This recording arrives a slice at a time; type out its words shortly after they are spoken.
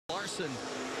Larson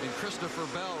and Christopher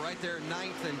Bell right there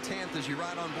 9th and 10th as you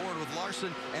ride on board with Larson.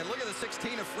 And look at the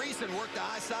 16 of Friesen work the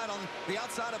high side on the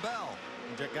outside of Bell.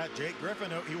 Got Jake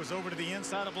Griffin. He was over to the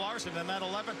inside of Larson in that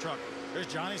 11 truck. There's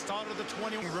Johnny Stoddard, the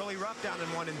 20. Really rough down in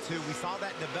 1 and 2. We saw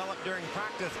that develop during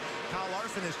practice. Kyle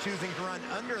Larson is choosing to run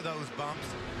under those bumps.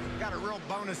 Got a real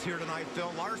bonus here tonight,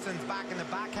 Phil. Larson's back in the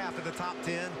back half of the top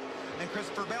 10, and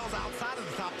Christopher Bell's outside of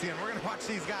the top 10. We're going to watch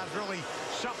these guys really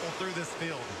shuffle through this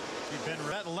field.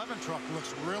 That 11 truck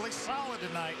looks really solid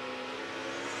tonight.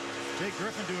 Jake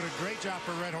Griffin doing a great job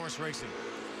for Red Horse Racing.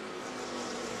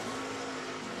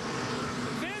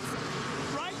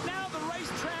 Right now the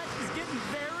racetrack is getting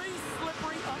very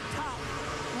slippery up top.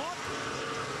 Look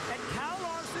at Kyle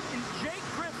Larson and Jake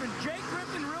Griffin. Jake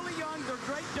Griffin really young. They're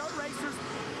great dirt racers.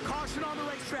 Caution on the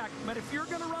racetrack. But if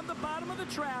you're going to run the bottom of the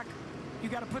track, you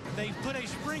got to put. They put a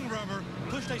spring rubber,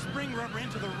 pushed a spring rubber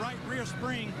into the right rear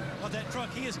spring of that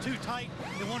truck. He is too tight.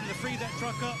 They wanted to free that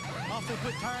truck up. Also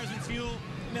put tires and fuel.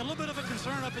 And a little bit of a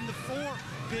concern up in the 4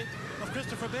 pit of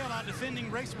Christopher Bell, our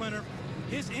defending race winner.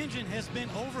 His engine has been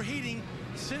overheating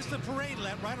since the parade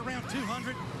lap, right around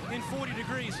 240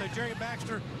 degrees. So Jerry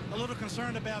Baxter a little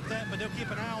concerned about that, but they'll keep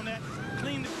an eye on that.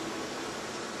 Clean.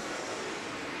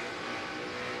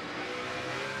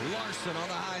 Larson on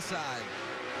the high side.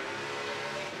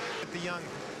 The young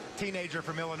teenager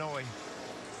from Illinois.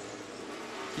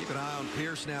 Keep an eye on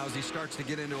Pierce now as he starts to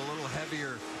get into a little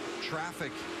heavier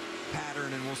traffic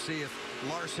pattern, and we'll see if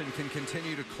Larson can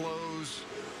continue to close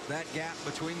that gap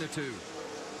between the two.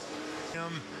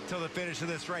 Till the finish of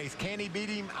this race. Can he beat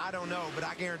him? I don't know, but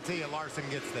I guarantee you Larson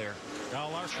gets there.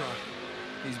 Larson.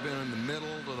 He's been in the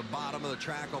middle to the bottom of the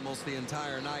track almost the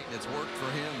entire night, and it's worked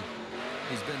for him.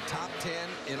 He's been top 10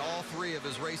 in all 3 of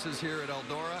his races here at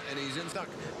Eldora, and he's Stuck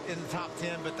in the top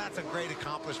 10, but that's a great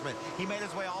accomplishment. He made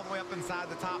his way all the way up inside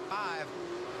the top 5,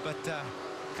 but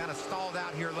kind of stalled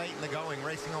out here late in the going,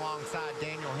 racing alongside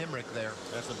Daniel Hemrick there.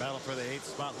 That's a battle for the 8th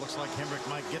spot. Looks like Hemrick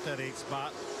might get that 8th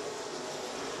spot.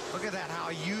 Look at that, how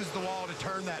he used the wall to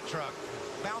turn that truck.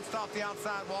 Bounced off the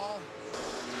outside wall.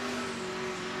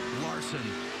 Larson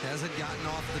hasn't gotten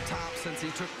off the top since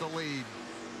he took the lead.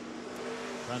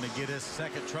 Trying to get his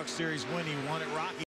 2nd Truck Series win. He won at Rocky.